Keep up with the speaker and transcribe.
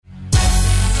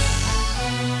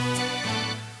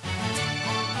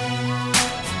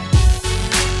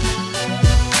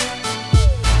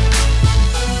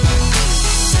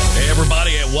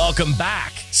Welcome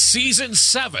back. Season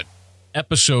 7,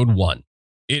 Episode 1.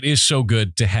 It is so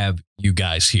good to have you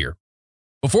guys here.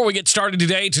 Before we get started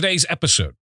today, today's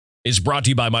episode is brought to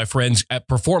you by my friends at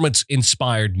Performance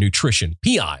Inspired Nutrition,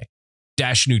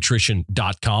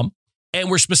 pi-nutrition.com. And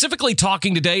we're specifically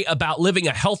talking today about living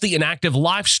a healthy and active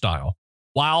lifestyle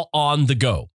while on the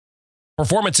go.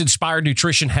 Performance Inspired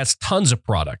Nutrition has tons of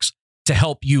products to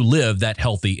help you live that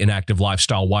healthy and active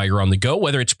lifestyle while you're on the go,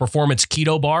 whether it's performance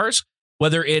keto bars,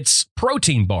 whether it's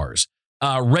protein bars,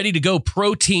 ready-to-go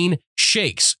protein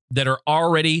shakes that are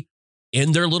already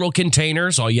in their little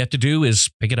containers. All you have to do is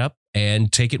pick it up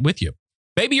and take it with you.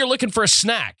 Maybe you're looking for a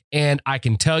snack, and I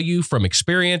can tell you from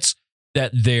experience that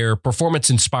their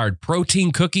performance-inspired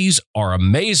protein cookies are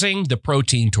amazing. The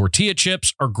protein tortilla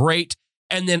chips are great.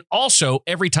 And then also,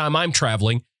 every time I'm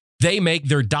traveling, they make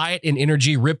their Diet and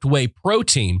Energy Ripped Whey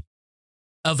protein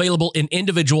available in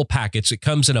individual packets. It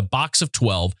comes in a box of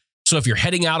 12. So if you're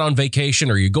heading out on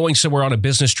vacation or you're going somewhere on a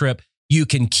business trip, you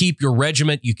can keep your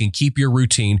regiment, you can keep your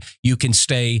routine, you can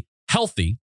stay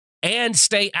healthy and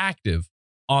stay active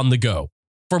on the go.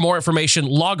 For more information,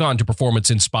 log on to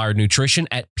Performance Inspired Nutrition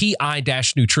at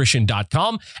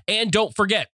pi-nutrition.com. And don't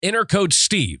forget, enter code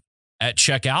STEVE at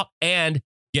checkout and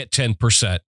get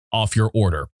 10% off your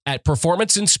order at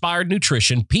Performance Inspired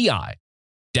Nutrition,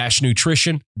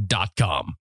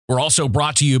 pi-nutrition.com. We're also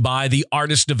brought to you by the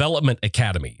Artist Development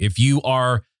Academy. If you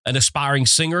are an aspiring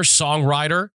singer,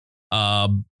 songwriter,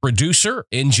 producer,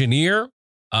 engineer,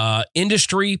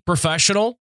 industry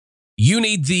professional, you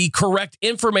need the correct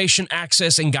information,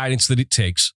 access, and guidance that it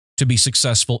takes to be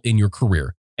successful in your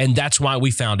career. And that's why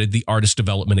we founded the Artist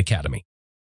Development Academy.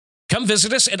 Come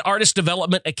visit us at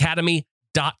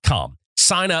artistdevelopmentacademy.com.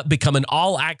 Sign up, become an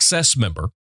all-access member,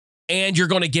 and you're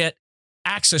going to get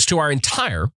access to our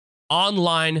entire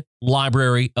online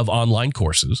library of online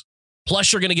courses.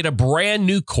 Plus, you're going to get a brand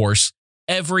new course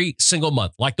every single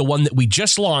month, like the one that we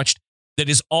just launched, that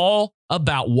is all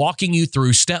about walking you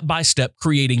through step-by-step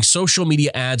creating social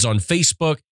media ads on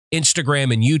Facebook,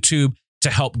 Instagram, and YouTube to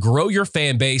help grow your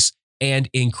fan base and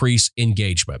increase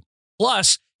engagement.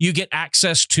 Plus, you get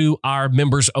access to our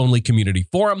members-only community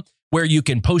forum where you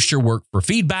can post your work for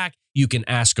feedback. You can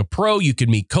ask a pro. You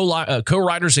can meet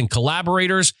co-writers and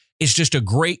collaborators. It's just a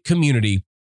great community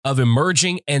of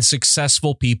emerging and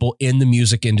successful people in the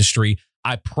music industry.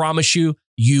 I promise you,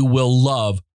 you will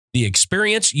love the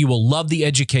experience. You will love the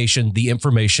education, the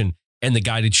information, and the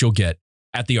guidance you'll get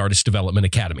at the Artist Development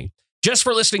Academy. Just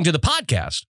for listening to the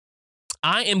podcast,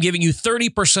 I am giving you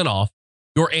 30% off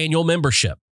your annual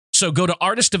membership. So go to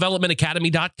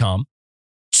artistdevelopmentacademy.com,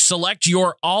 select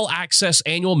your all-access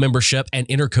annual membership, and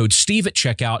enter code STEVE at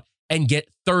checkout and get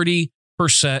 30%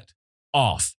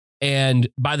 off. And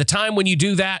by the time when you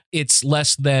do that, it's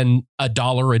less than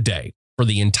 $1 a day for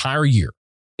the entire year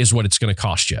is what it's going to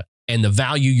cost you. And the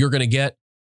value you're going to get,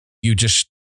 it's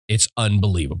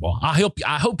unbelievable. I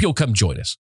hope you'll come join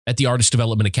us at the Artist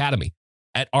Development Academy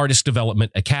at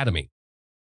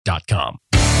artistdevelopmentacademy.com.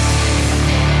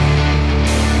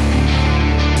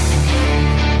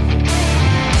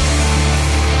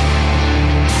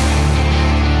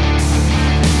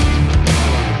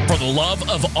 For the love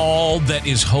of all that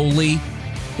is holy,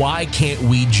 why can't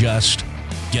we just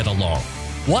get along?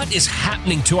 What is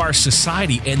happening to our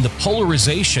society and the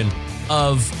polarization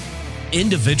of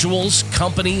individuals,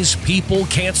 companies, people,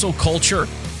 cancel culture?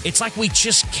 It's like we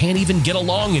just can't even get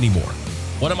along anymore.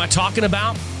 What am I talking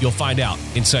about? You'll find out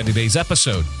inside today's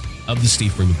episode of the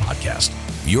Steve Freeman Podcast.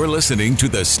 You're listening to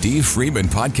the Steve Freeman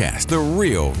Podcast, the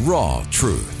real, raw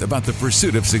truth about the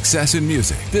pursuit of success in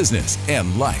music, business,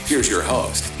 and life. Here's your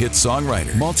host, hit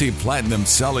songwriter, multi-platinum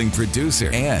selling producer,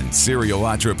 and serial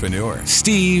entrepreneur,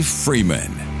 Steve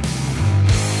Freeman.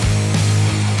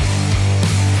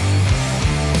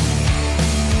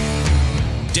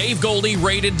 Dave Goldie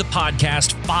rated the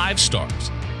podcast 5 stars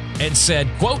and said,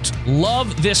 quote,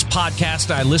 "Love this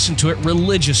podcast. I listen to it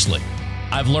religiously.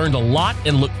 I've learned a lot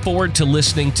and look forward to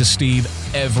listening to Steve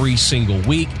every single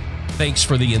week. Thanks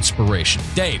for the inspiration."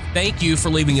 Dave, thank you for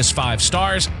leaving us 5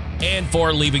 stars and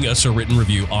for leaving us a written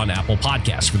review on Apple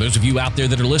Podcasts. For those of you out there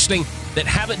that are listening that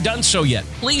haven't done so yet,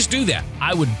 please do that.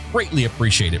 I would greatly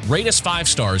appreciate it. Rate us 5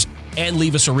 stars and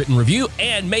leave us a written review.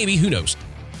 And maybe, who knows,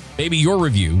 maybe your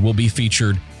review will be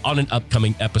featured on an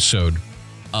upcoming episode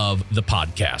of the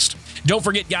podcast. Don't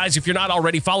forget, guys, if you're not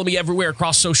already, follow me everywhere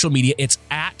across social media. It's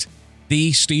at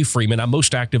The Steve Freeman. I'm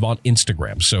most active on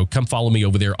Instagram, so come follow me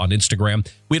over there on Instagram.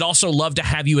 We'd also love to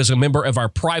have you as a member of our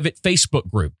private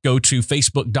Facebook group. Go to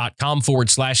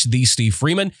facebook.com/The Steve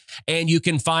Freeman, and you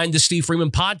can find the Steve Freeman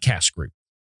Podcast group.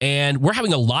 And we're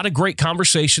having a lot of great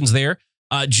conversations there.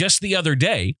 Just the other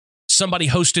day, somebody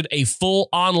hosted a full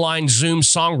online Zoom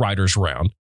songwriters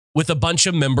round with a bunch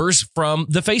of members from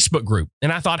the Facebook group.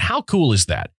 And I thought, how cool is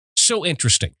that? So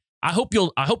interesting. I hope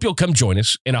you'll come join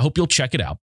us, and I hope you'll check it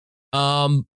out.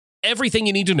 Everything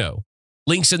you need to know.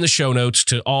 Links in the show notes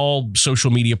to all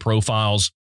social media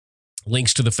profiles,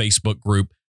 links to the Facebook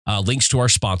group, links to our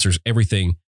sponsors.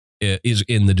 Everything is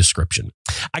in the description.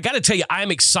 I got to tell you,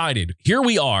 I'm excited. Here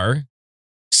we are,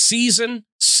 season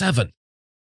 7.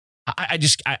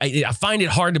 I find it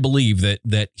hard to believe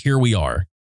that here we are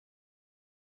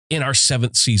in our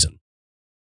 7th season.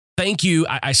 Thank you.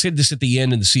 I said this at the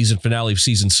end in the season finale of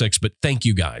season 6, but thank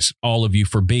you guys, all of you,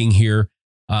 for being here.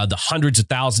 The hundreds of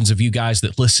thousands of you guys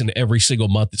that listen every single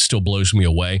month, it still blows me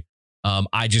away.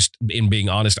 In being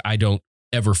honest, I don't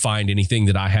ever find anything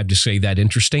that I have to say that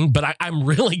interesting, but I'm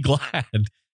really glad.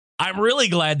 I'm really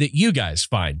glad that you guys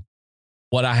find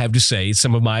what I have to say,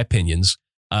 some of my opinions,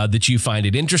 that you find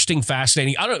it interesting,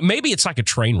 fascinating. I don't know, maybe it's like a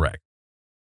train wreck.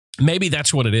 Maybe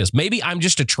that's what it is. Maybe I'm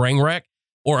just a train wreck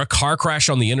or a car crash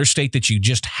on the interstate that you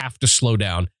just have to slow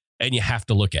down and you have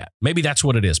to look at. Maybe that's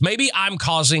what it is. Maybe I'm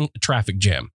causing a traffic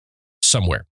jam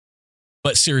somewhere.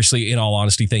 But seriously, in all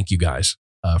honesty, thank you guys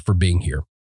for being here.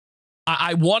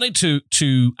 I wanted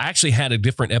to actually had a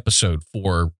different episode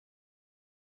for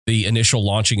the initial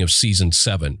launching of season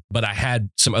 7, but I had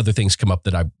some other things come up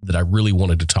that I really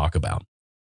wanted to talk about.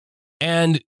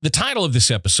 And the title of this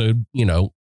episode,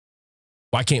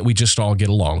 why can't we just all get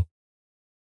along?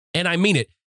 And I mean it.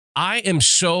 I am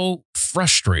so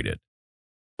frustrated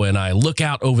when I look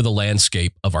out over the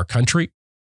landscape of our country,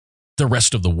 the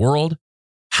rest of the world,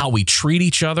 how we treat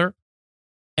each other,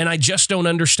 and I just don't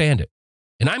understand it.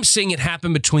 And I'm seeing it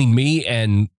happen between me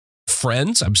and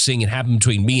friends. I'm seeing it happen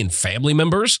between me and family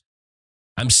members.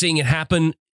 I'm seeing it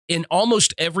happen in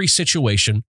almost every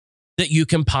situation that you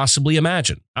can possibly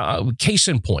imagine. Case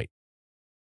in point,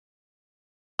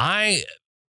 I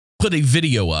put a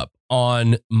video up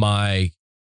on my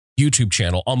YouTube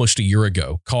channel almost a year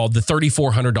ago called the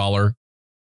 $3,400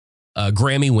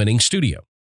 Grammy-winning studio.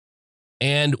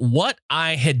 And what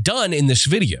I had done in this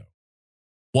video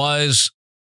was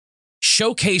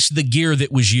showcase the gear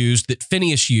that was used, that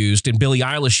Phineas used and Billie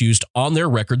Eilish used on their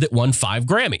record that won 5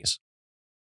 Grammys.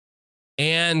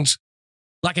 And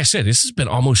like I said, this has been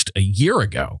almost a year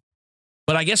ago.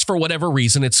 But I guess for whatever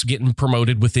reason, it's getting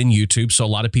promoted within YouTube. So a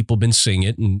lot of people have been seeing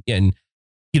it. And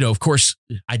of course,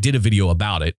 I did a video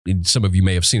about it. Some of you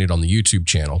may have seen it on the YouTube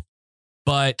channel.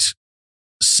 But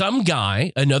some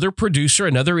guy, another producer,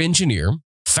 another engineer,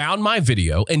 found my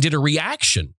video and did a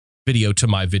reaction video to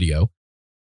my video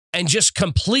and just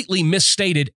completely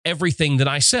misstated everything that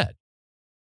I said.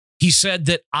 He said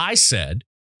that I said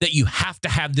that you have to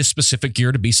have this specific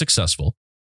gear to be successful,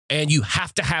 and you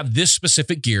have to have this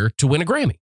specific gear to win a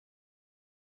Grammy.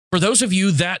 For those of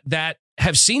you that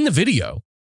have seen the video,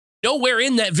 nowhere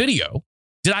in that video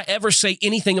did I ever say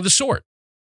anything of the sort.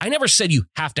 I never said you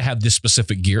have to have this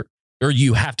specific gear, or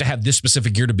you have to have this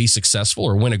specific gear to be successful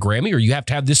or win a Grammy, or you have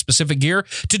to have this specific gear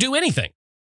to do anything.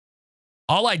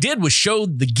 All I did was show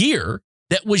the gear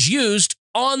that was used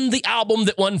on the album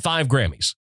that won 5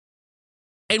 Grammys.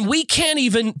 And we can't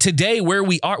even, today where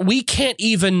we are, we can't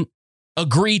even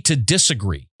agree to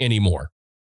disagree anymore.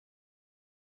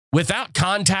 Without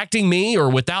contacting me or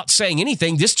without saying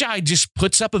anything, this guy just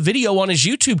puts up a video on his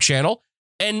YouTube channel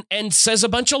and says a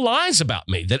bunch of lies about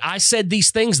me, that I said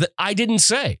these things that I didn't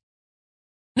say.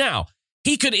 Now,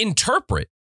 he could interpret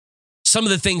some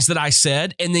of the things that I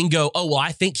said and then go, oh, well,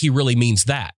 I think he really means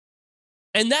that.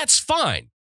 And that's fine,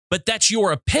 but that's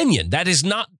your opinion. That is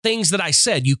not things that I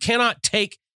said. You cannot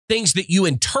take things that you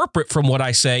interpret from what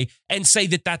I say and say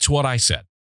that that's what I said.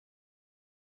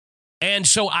 And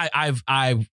so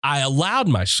I allowed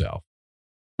myself,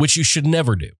 which you should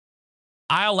never do.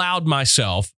 I allowed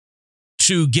myself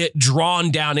to get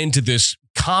drawn down into this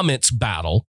comments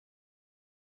battle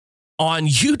on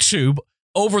YouTube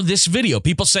over this video.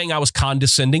 People saying I was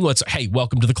condescending. Hey,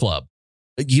 welcome to the club.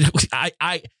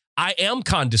 I am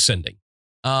condescending.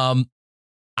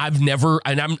 I've never,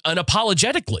 and I'm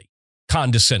unapologetically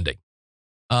condescending.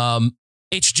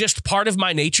 It's just part of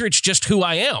my nature. It's just who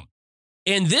I am.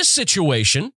 In this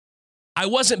situation, I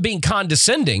wasn't being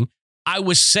condescending. I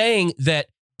was saying that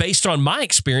based on my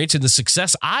experience and the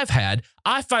success I've had,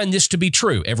 I find this to be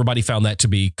true. Everybody found that to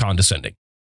be condescending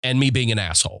and me being an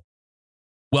asshole.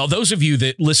 Well, those of you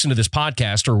that listen to this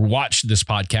podcast or watch this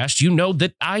podcast, you know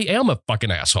that I am a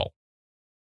fucking asshole.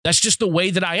 That's just the way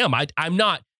that I am. I'm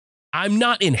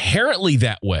not inherently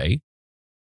that way.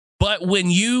 But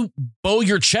when you bow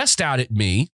your chest out at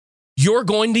me, you're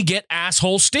going to get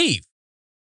asshole Steve.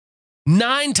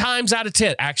 9 times out of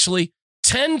 10, actually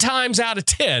 10 times out of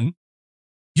 10,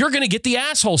 you're going to get the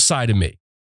asshole side of me.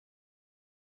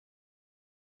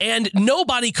 And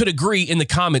nobody could agree in the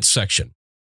comments section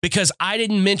because I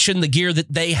didn't mention the gear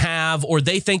that they have or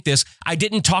they think this. I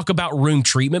didn't talk about room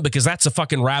treatment because that's a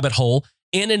fucking rabbit hole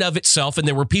in and of itself. And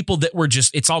there were people that were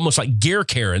just, it's almost like gear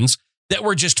Karens that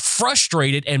were just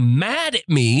frustrated and mad at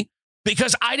me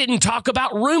because I didn't talk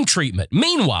about room treatment.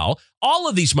 Meanwhile, all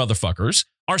of these motherfuckers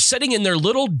are sitting in their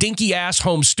little dinky ass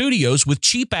home studios with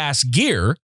cheap ass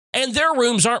gear and their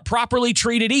rooms aren't properly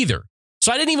treated either.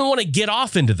 So I didn't even want to get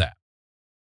off into that.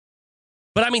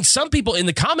 But I mean, some people in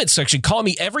the comments section call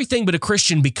me everything but a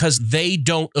Christian because they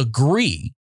don't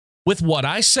agree with what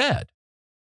I said.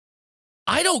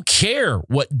 I don't care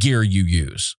what gear you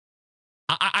use.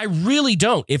 I really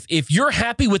don't. If you're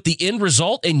happy with the end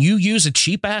result and you use a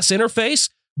cheap ass interface,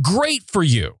 great for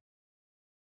you.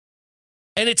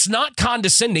 And it's not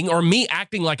condescending or me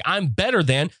acting like I'm better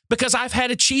than, because I've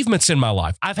had achievements in my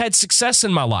life. I've had success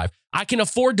in my life. I can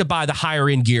afford to buy the higher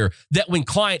end gear that when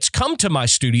clients come to my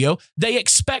studio, they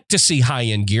expect to see high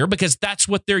end gear because that's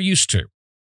what they're used to.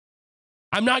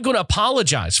 I'm not going to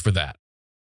apologize for that.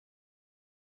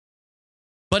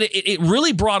 But it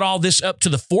really brought all this up to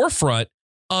the forefront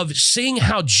of seeing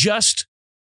how just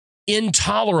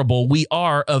intolerable we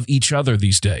are of each other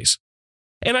these days.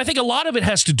 And I think a lot of it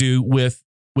has to do with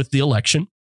the election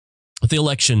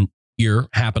year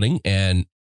happening, and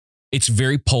it's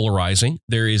very polarizing.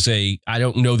 There is I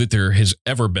don't know that there has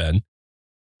ever been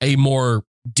a more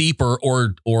deeper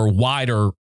or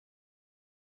wider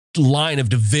line of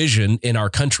division in our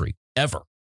country ever.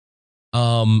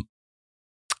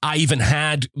 I even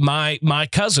had my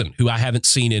cousin, who I haven't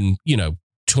seen in,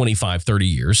 25, 30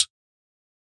 years.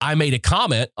 I made a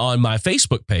comment on my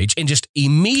Facebook page and just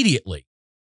immediately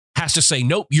has to say,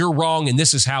 nope, you're wrong, and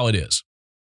this is how it is.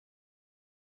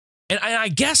 And I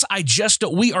guess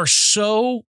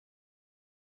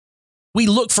we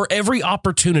look for every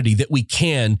opportunity that we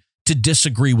can to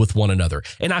disagree with one another.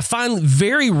 And I find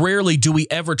very rarely do we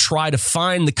ever try to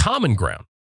find the common ground.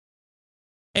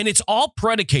 And it's all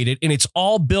predicated and it's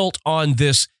all built on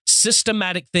this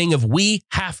systematic thing of we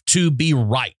have to be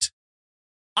right.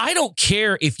 I don't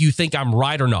care if you think I'm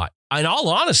right or not. In all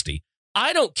honesty,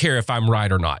 I don't care if I'm right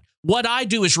or not. What I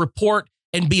do is report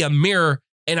and be a mirror,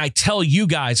 and I tell you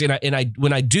guys, and I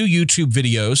when I do YouTube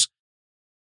videos,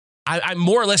 I'm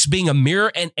more or less being a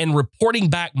mirror and reporting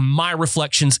back my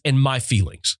reflections and my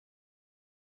feelings.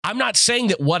 I'm not saying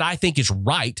that what I think is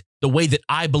right, the way that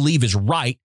I believe is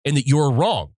right, and that you're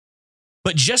wrong.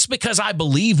 But just because I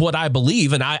believe what I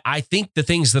believe and I think the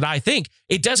things that I think,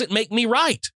 it doesn't make me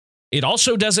right. It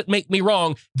also doesn't make me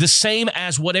wrong, the same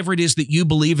as whatever it is that you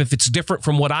believe if it's different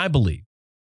from what I believe.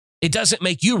 It doesn't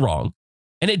make you wrong,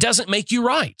 and it doesn't make you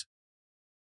right.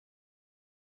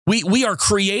 We are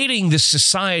creating this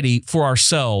society for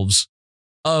ourselves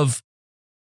of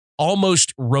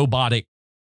almost robotic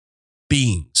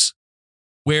beings,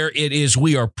 where it is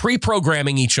we are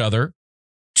pre-programming each other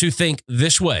to think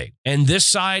this way, and this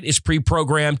side is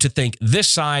pre-programmed to think this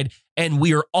side, and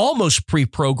we are almost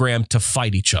pre-programmed to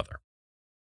fight each other.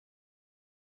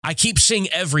 I keep seeing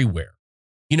everywhere,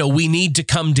 we need to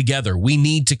come together. We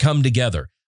need to come together.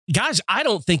 Guys, I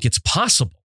don't think it's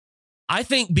possible. I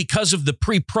think because of the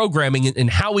pre-programming and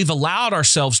how we've allowed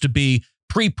ourselves to be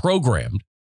pre-programmed,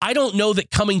 I don't know that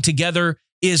coming together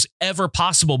is ever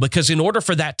possible, because in order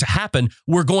for that to happen,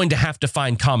 we're going to have to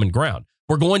find common ground.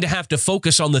 We're going to have to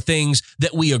focus on the things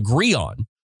that we agree on,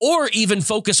 or even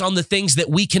focus on the things that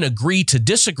we can agree to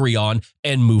disagree on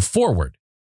and move forward.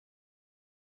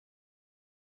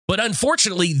 But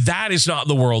unfortunately, that is not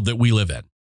the world that we live in.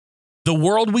 The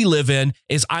world we live in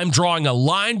is I'm drawing a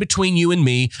line between you and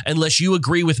me unless you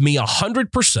agree with me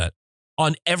 100%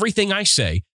 on everything I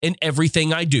say and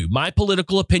everything I do. My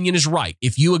political opinion is right.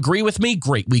 If you agree with me,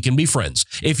 great, we can be friends.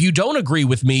 If you don't agree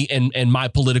with me and my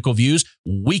political views,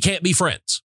 we can't be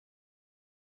friends.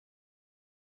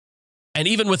 And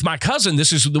even with my cousin,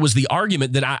 was the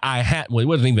argument that I had. Well, it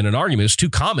wasn't even an argument. It was two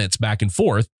comments back and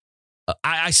forth.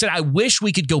 I said, I wish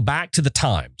we could go back to the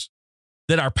times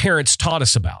that our parents taught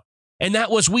us about. And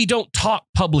that was, we don't talk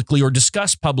publicly or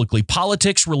discuss publicly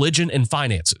politics, religion, and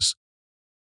finances.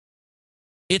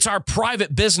 It's our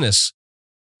private business,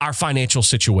 our financial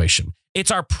situation.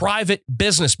 It's our private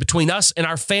business between us and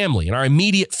our family and our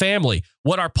immediate family,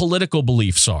 what our political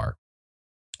beliefs are,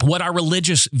 what our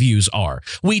religious views are.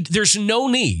 There's no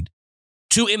need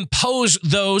to impose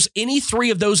any three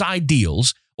of those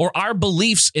ideals or our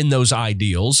beliefs in those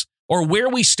ideals or where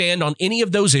we stand on any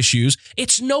of those issues.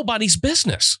 It's nobody's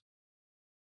business.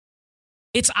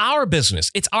 It's our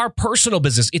business. It's our personal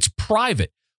business. It's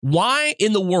private. Why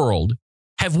in the world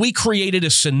have we created a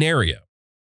scenario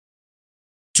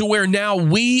to where now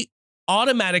we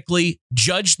automatically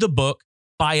judge the book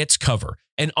by its cover.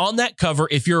 And on that cover,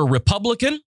 if you're a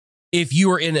Republican, if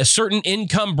you are in a certain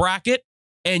income bracket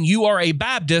and you are a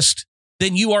Baptist,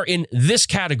 then you are in this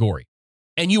category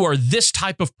and you are this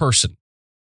type of person.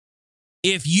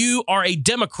 If you are a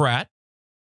Democrat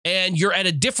and you're at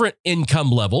a different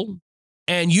income level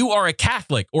and you are a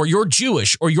Catholic or you're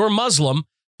Jewish or you're Muslim,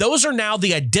 those are now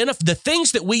the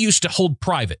things that we used to hold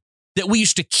private, that we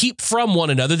used to keep from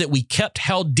one another, that we kept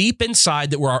held deep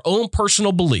inside, that were our own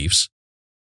personal beliefs.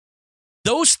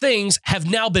 Those things have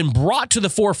now been brought to the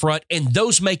forefront, and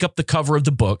those make up the cover of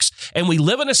the books. And we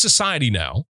live in a society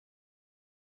now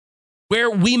where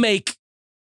we make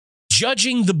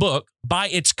judging the book by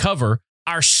its cover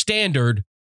our standard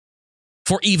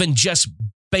for even just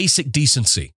basic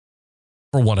decency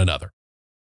for one another.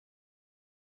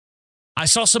 I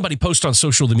saw somebody post on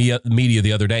social media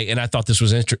the other day, and I thought this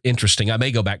was interesting. I may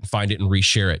go back and find it and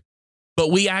reshare it. But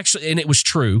we actually, and it was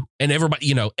true, and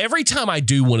everybody, every time I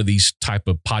do one of these type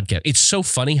of podcasts, it's so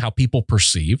funny how people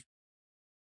perceive,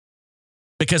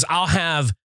 because I'll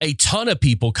have a ton of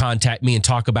people contact me and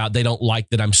talk about they don't like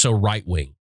that I'm so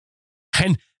right-wing.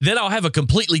 And then I'll have a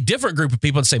completely different group of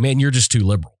people and say, man, you're just too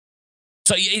liberal.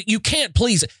 So you can't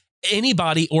please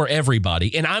anybody or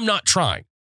everybody, and I'm not trying.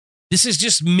 This is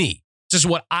just me. This is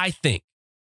what I think.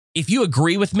 If you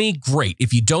agree with me, great.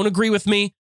 If you don't agree with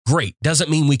me, great. Doesn't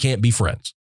mean we can't be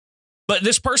friends. But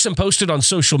this person posted on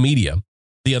social media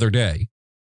the other day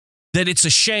that it's a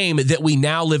shame that we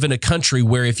now live in a country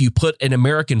where if you put an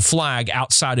American flag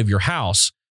outside of your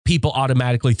house, people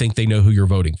automatically think they know who you're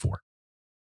voting for.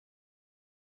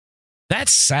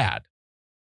 That's sad.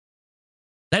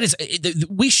 That is,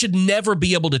 we should never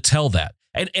be able to tell that.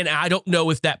 And I don't know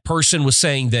if that person was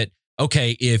saying that,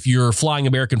 okay, if you're flying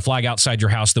American flag outside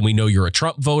your house, then we know you're a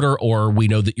Trump voter or we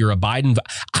know that you're a Biden.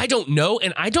 I don't know,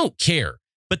 and I don't care.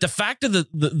 But the fact of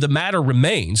the matter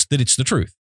remains that it's the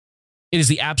truth. It is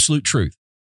the absolute truth.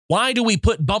 Why do we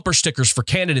put bumper stickers for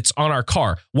candidates on our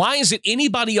car? Why is it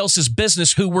anybody else's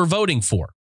business who we're voting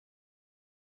for?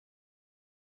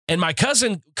 And my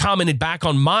cousin commented back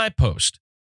on my post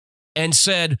and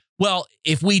said, well,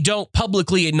 if we don't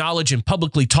publicly acknowledge and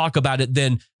publicly talk about it,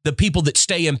 then the people that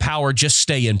stay in power just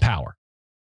stay in power.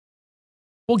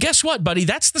 Well, guess what, buddy?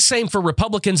 That's the same for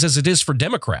Republicans as it is for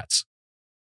Democrats.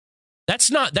 That's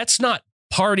not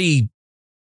party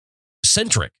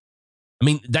centric. I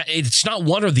mean, it's not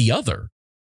one or the other.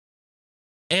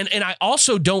 And I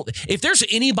also don't, if there's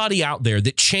anybody out there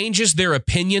that changes their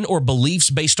opinion or beliefs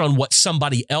based on what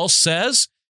somebody else says,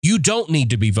 you don't need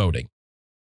to be voting.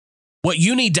 What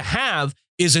you need to have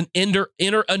is an inner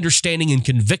understanding and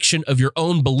conviction of your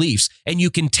own beliefs. And you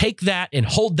can take that and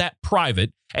hold that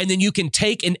private, and then you can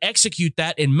take and execute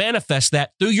that and manifest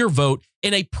that through your vote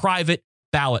in a private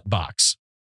ballot box.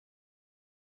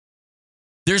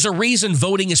 There's a reason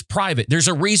voting is private. There's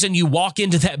a reason you walk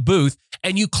into that booth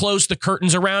and you close the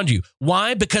curtains around you.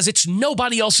 Why? Because it's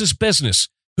nobody else's business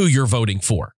who you're voting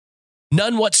for.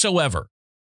 None whatsoever.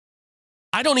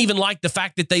 I don't even like the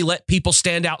fact that they let people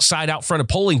stand outside out front of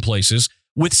polling places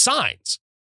with signs.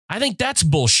 I think that's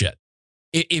bullshit.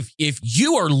 If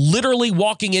you are literally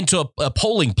walking into a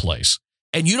polling place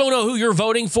and you don't know who you're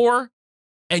voting for,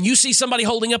 and you see somebody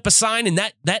holding up a sign and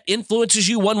that influences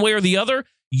you one way or the other,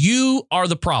 you are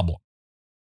the problem.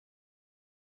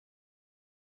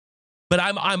 But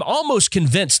I'm almost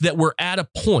convinced that we're at a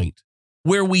point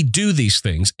where we do these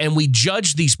things and we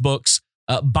judge these books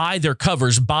by their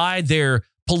covers, by their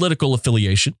political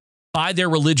affiliation, by their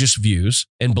religious views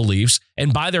and beliefs,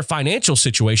 and by their financial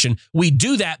situation. We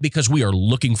do that because we are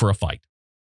looking for a fight.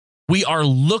 We are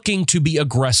looking to be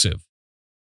aggressive.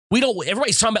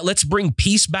 Everybody's talking about let's bring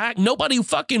peace back. Nobody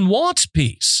fucking wants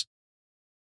peace.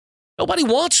 Nobody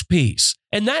wants peace.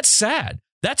 And that's sad.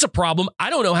 That's a problem. I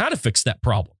don't know how to fix that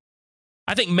problem.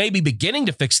 I think maybe beginning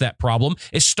to fix that problem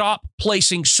is stop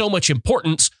placing so much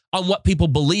importance on what people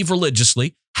believe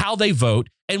religiously, how they vote,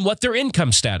 and what their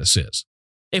income status is.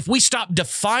 If we stop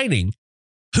defining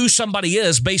who somebody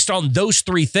is based on those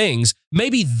three things,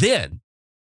 maybe then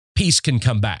peace can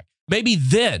come back. Maybe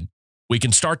then we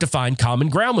can start to find common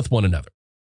ground with one another.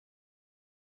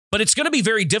 But it's going to be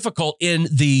very difficult in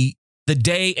the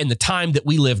day and the time that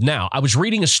we live now. I was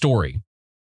reading a story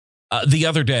the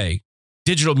other day.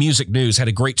 Digital Music News had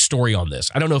a great story on this.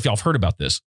 I don't know if y'all have heard about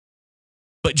this,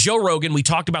 but Joe Rogan, we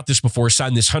talked about this before,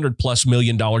 signed this $100+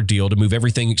 million deal to move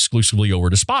everything exclusively over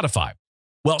to Spotify.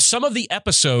 Well, some of the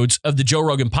episodes of the Joe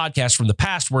Rogan podcast from the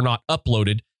past were not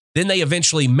uploaded. Then they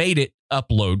eventually made it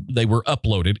upload. They were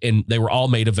uploaded and they were all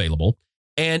made available.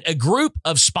 And a group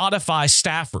of Spotify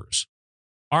staffers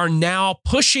are now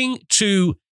pushing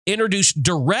to introduce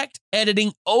direct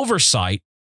editing oversight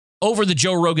over the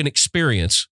Joe Rogan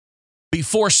Experience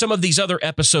before some of these other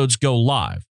episodes go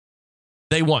live.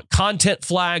 They want content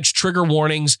flags, trigger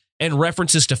warnings, and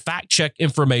references to fact-check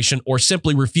information or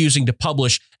simply refusing to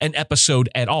publish an episode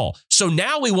at all. So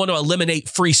now we want to eliminate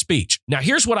free speech. Now,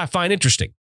 here's what I find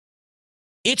interesting.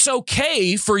 It's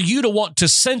okay for you to want to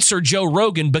censor Joe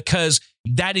Rogan because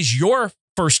that is your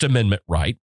First Amendment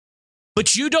right,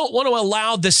 but you don't want to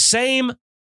allow the same,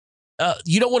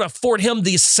 you don't want to afford him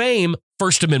the same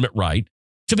First Amendment right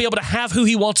to be able to have who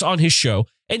he wants on his show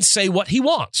and say what he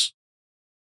wants.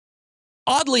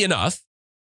 Oddly enough,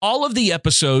 all of the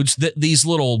episodes that these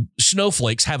little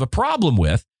snowflakes have a problem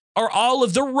with are all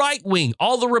of the right wing,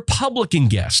 all the Republican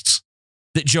guests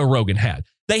that Joe Rogan had.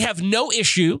 They have no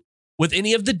issue with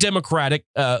any of the Democratic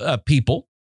people,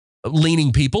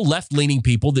 left-leaning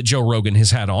people that Joe Rogan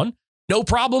has had on. No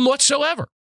problem whatsoever.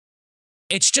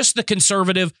 It's just the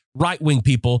conservative right-wing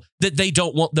people that they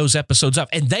don't want those episodes of.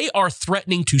 And they are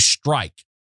threatening to strike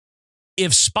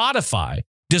if Spotify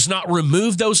does not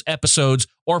remove those episodes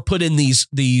or put in these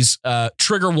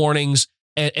trigger warnings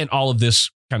and all of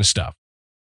this kind of stuff.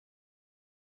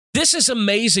 This is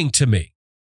amazing to me.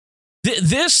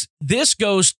 This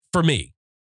goes, for me,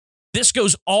 this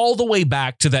goes all the way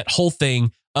back to that whole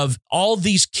thing of all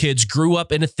these kids grew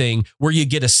up in a thing where you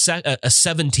get a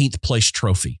 17th place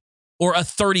trophy or a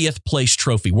 30th place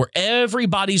trophy where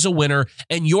everybody's a winner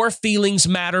and your feelings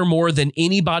matter more than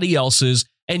anybody else's.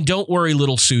 And don't worry,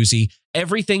 little Susie,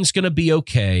 everything's going to be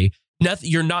okay.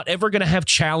 You're not ever going to have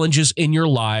challenges in your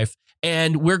life.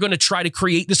 And we're going to try to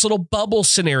create this little bubble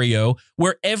scenario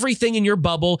where everything in your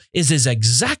bubble is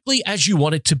exactly as you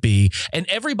want it to be. And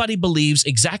everybody believes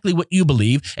exactly what you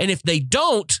believe. And if they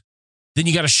don't, then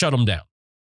you got to shut them down.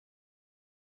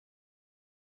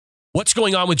 What's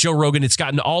going on with Joe Rogan? It's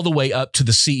gotten all the way up to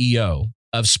the CEO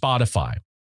of Spotify.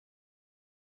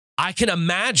 I can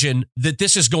imagine that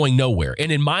this is going nowhere.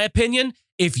 And in my opinion,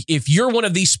 if you're one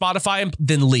of these Spotify,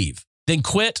 then leave, then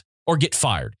quit or get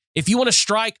fired. If you want to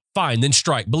strike, fine, then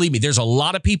strike. Believe me, there's a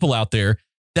lot of people out there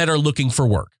that are looking for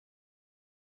work.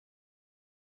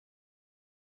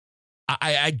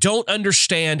 I don't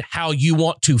understand how you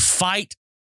want to fight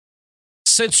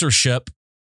censorship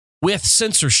with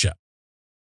censorship.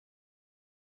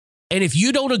 And if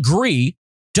you don't agree,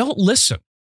 don't listen.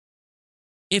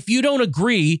 If you don't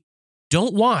agree,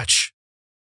 don't watch.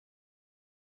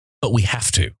 But we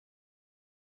have to.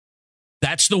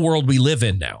 That's the world we live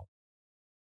in now.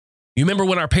 You remember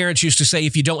when our parents used to say,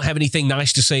 if you don't have anything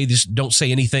nice to say, just don't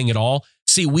say anything at all?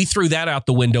 See, we threw that out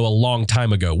the window a long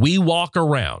time ago. We walk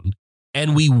around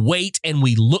and we wait and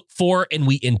we look for and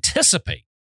we anticipate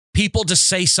people to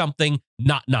say something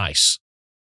not nice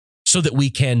so that we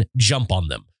can jump on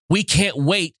them. We can't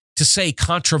wait to say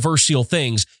controversial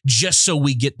things just so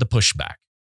we get the pushback.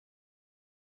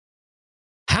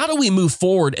 How do we move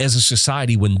forward as a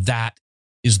society when that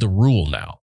is the rule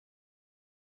now?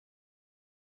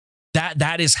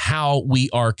 That is how we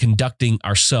are conducting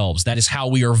ourselves. That is how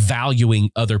we are valuing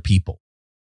other people.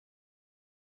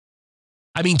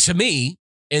 I mean, to me,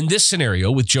 in this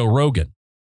scenario with Joe Rogan,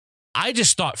 I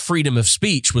just thought freedom of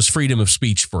speech was freedom of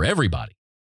speech for everybody.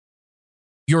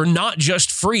 You're not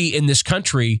just free in this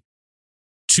country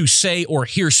to say or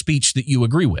hear speech that you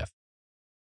agree with.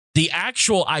 The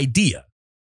actual idea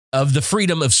of the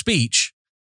freedom of speech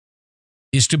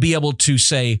is to be able to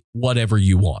say whatever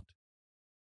you want.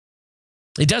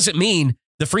 It doesn't mean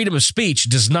the freedom of speech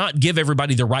does not give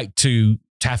everybody the right to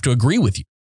have to agree with you.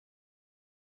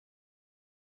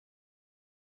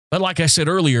 But like I said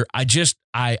earlier,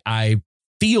 I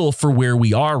feel for where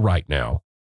we are right now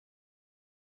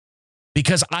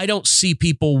because I don't see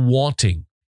people wanting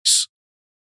peace.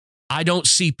 I don't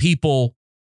see people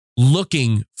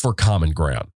looking for common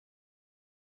ground.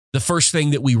 The first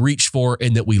thing that we reach for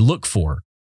and that we look for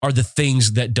are the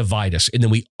things that divide us. And then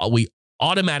we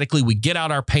automatically get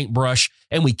out our paintbrush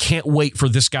and we can't wait for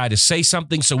this guy to say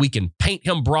something so we can paint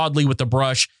him broadly with the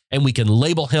brush and we can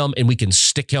label him and we can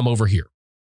stick him over here.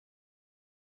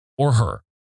 Or her,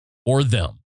 or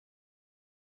them.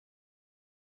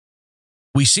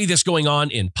 We see this going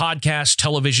on in podcasts,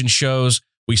 television shows.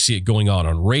 We see it going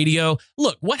on radio.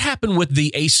 Look, what happened with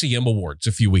the ACM Awards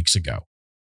a few weeks ago?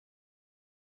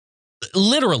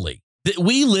 Literally,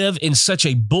 we live in such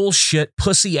a bullshit,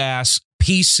 pussy-ass,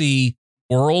 PC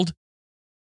world.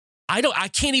 I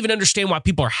can't even understand why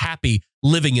people are happy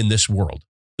living in this world,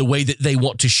 the way that they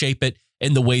want to shape it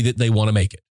and the way that they want to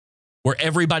make it. Where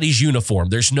everybody's uniform.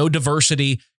 There's no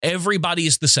diversity. Everybody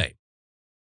is the same.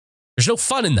 There's no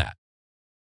fun in that.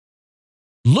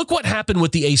 Look what happened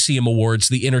with the ACM Awards,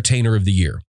 the Entertainer of the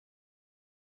Year.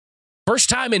 First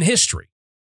time in history.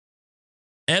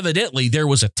 Evidently, there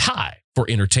was a tie for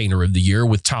Entertainer of the Year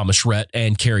with Thomas Rhett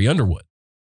and Carrie Underwood.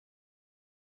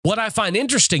 What I find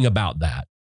interesting about that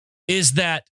is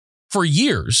that for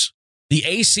years, the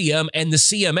ACM and the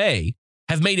CMA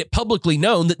have made it publicly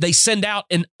known that they send out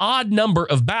an odd number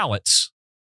of ballots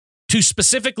to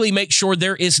specifically make sure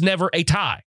there is never a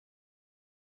tie.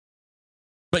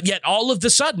 But yet all of a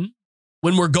sudden,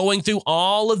 when we're going through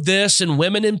all of this and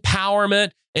women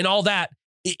empowerment and all that,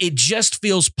 it just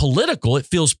feels political. It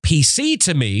feels PC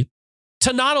to me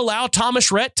to not allow Thomas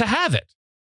Rhett to have it.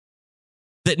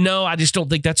 That no, I just don't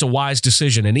think that's a wise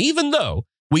decision. And even though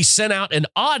we sent out an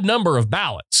odd number of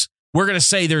ballots, we're going to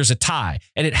say there's a tie,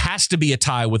 and it has to be a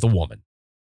tie with a woman.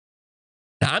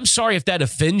 Now, I'm sorry if that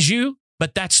offends you,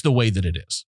 but that's the way that it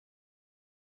is.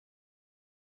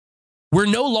 We're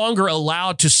no longer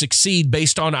allowed to succeed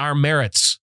based on our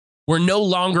merits. We're no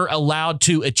longer allowed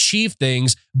to achieve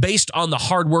things based on the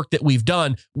hard work that we've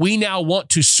done. We now want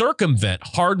to circumvent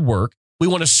hard work. We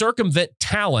want to circumvent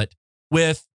talent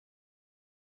with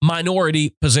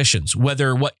minority positions,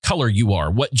 whether what color you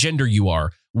are, what gender you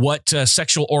are, what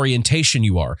sexual orientation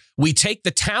you are. We take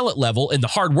the talent level and the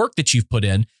hard work that you've put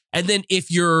in, and then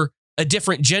if you're a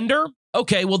different gender,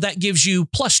 okay, well, that gives you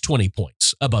plus 20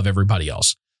 points above everybody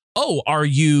else. Oh, are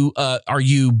you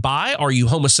bi? Are you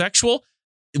homosexual?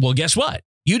 Well, guess what?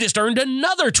 You just earned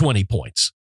another 20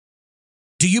 points.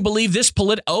 Do you believe this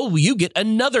Oh, you get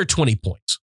another 20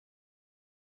 points.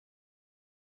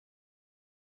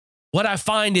 What I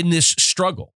find in this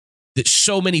struggle that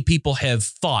so many people have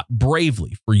fought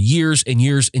bravely for years and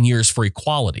years and years for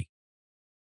equality,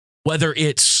 whether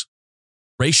it's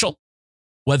racial,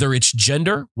 whether it's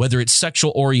gender, whether it's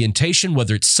sexual orientation,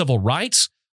 whether it's civil rights,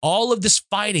 all of this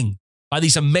fighting by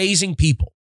these amazing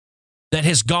people that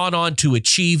has gone on to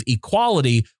achieve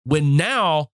equality when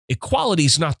now equality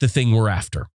is not the thing we're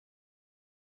after.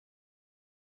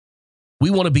 We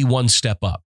want to be one step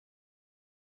up.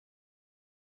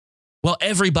 Well,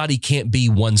 everybody can't be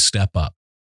one step up.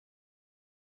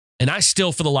 And I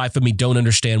still, for the life of me, don't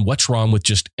understand what's wrong with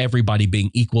just everybody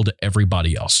being equal to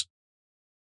everybody else.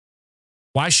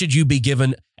 Why should you be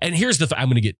given, and here's the, I'm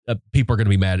going to get, people are going to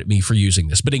be mad at me for using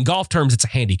this, but in golf terms, it's a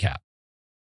handicap.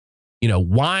 You know,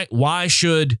 why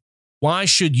should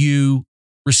you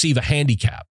receive a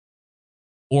handicap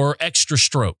or extra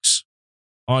strokes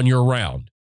on your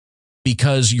round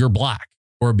because you're black,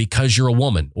 or because you're a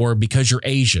woman, or because you're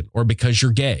Asian, or because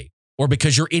you're gay, or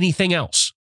because you're anything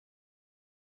else?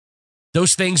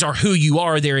 Those things are who you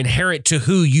are. They're inherent to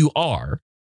who you are,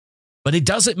 but it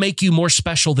doesn't make you more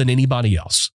special than anybody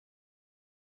else.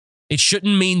 It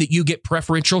shouldn't mean that you get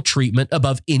preferential treatment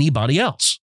above anybody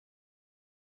else.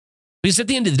 Because at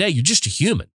the end of the day, you're just a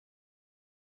human.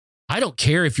 I don't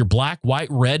care if you're black, white,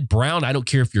 red, brown. I don't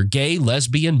care if you're gay,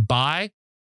 lesbian, bi,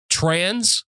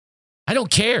 trans. I don't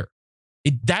care.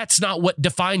 That's not what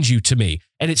defines you to me.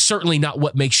 And it's certainly not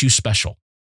what makes you special.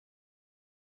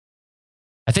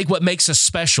 I think what makes us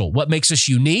special, what makes us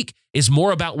unique, is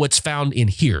more about what's found in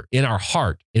here, in our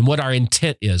heart, and what our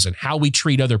intent is and how we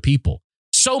treat other people.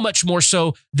 So much more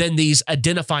so than these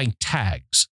identifying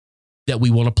tags that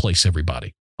we want to place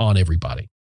on everybody,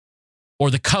 or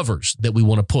the covers that we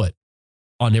want to put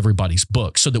on everybody's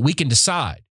book, so that we can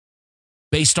decide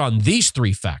based on these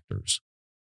three factors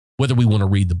whether we want to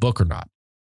read the book or not.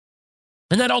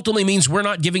 And that ultimately means we're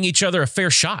not giving each other a fair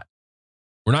shot.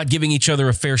 We're not giving each other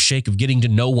a fair shake of getting to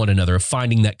know one another, of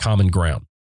finding that common ground.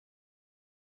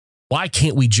 Why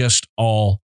can't we just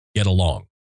all get along?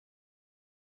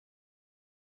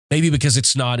 Maybe because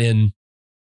it's not in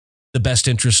the best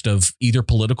interest of either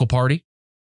political party.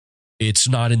 It's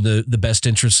not in the best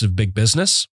interest of big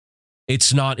business.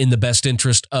 It's not in the best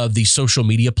interest of the social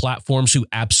media platforms, who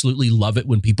absolutely love it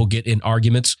when people get in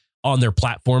arguments on their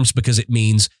platforms, because it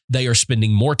means they are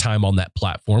spending more time on that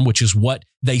platform, which is what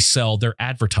they sell their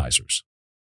advertisers.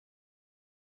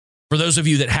 For those of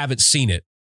you that haven't seen it,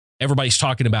 everybody's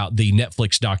talking about the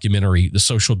Netflix documentary, The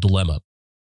Social Dilemma.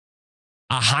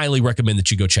 I highly recommend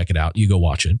that you go check it out. You go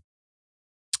watch it.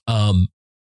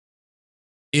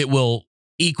 It will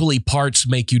equally parts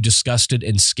make you disgusted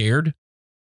and scared,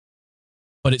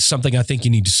 but it's something I think you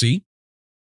need to see,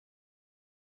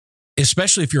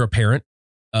 especially if you're a parent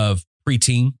of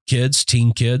preteen kids,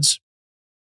 teen kids.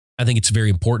 I think it's very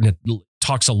important. It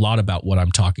talks a lot about what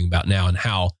I'm talking about now and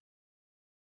how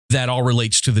that all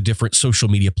relates to the different social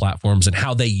media platforms and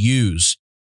how they use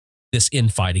this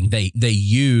infighting. They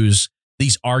use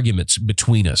these arguments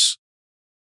between us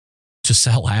to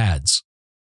sell ads.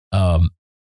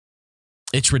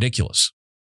 It's ridiculous,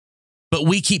 but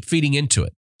we keep feeding into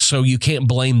it. So you can't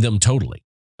blame them totally.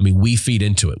 I mean, we feed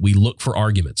into it. We look for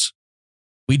arguments.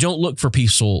 We don't look for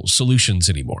peaceful solutions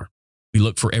anymore. We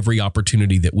look for every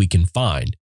opportunity that we can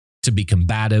find to be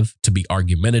combative, to be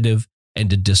argumentative,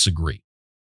 and to disagree.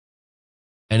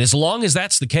 And as long as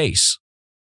that's the case,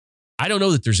 I don't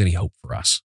know that there's any hope for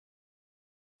us.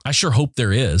 I sure hope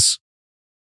there is.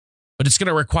 But it's going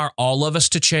to require all of us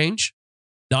to change,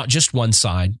 not just one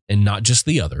side and not just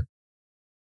the other.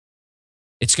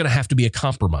 It's going to have to be a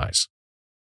compromise.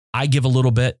 I give a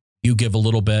little bit, you give a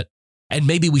little bit, and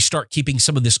maybe we start keeping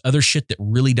some of this other shit that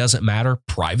really doesn't matter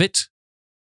private,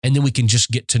 and then we can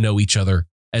just get to know each other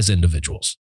as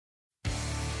individuals.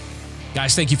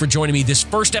 Guys, thank you for joining me this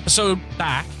first episode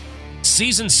back,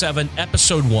 Season 7,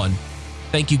 Episode 1.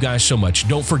 Thank you guys so much.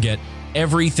 Don't forget,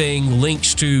 everything,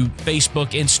 links to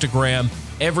Facebook, Instagram,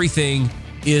 everything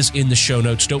is in the show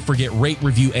notes. Don't forget, rate,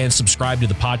 review, and subscribe to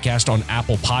the podcast on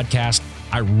Apple Podcast.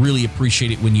 I really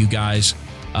appreciate it when you guys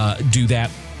do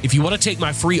that. If you want to take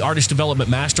my free artist development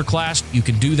masterclass, you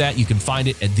can do that. You can find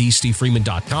it at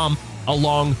thestevefreeman.com,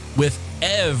 along with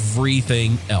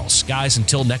everything else. Guys,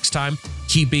 until next time,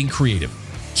 keep being creative,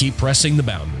 keep pressing the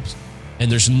boundaries,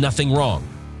 and there's nothing wrong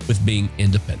with being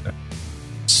independent.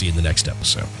 See you in the next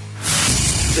episode.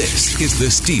 This is the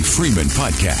Steve Freeman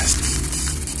Podcast.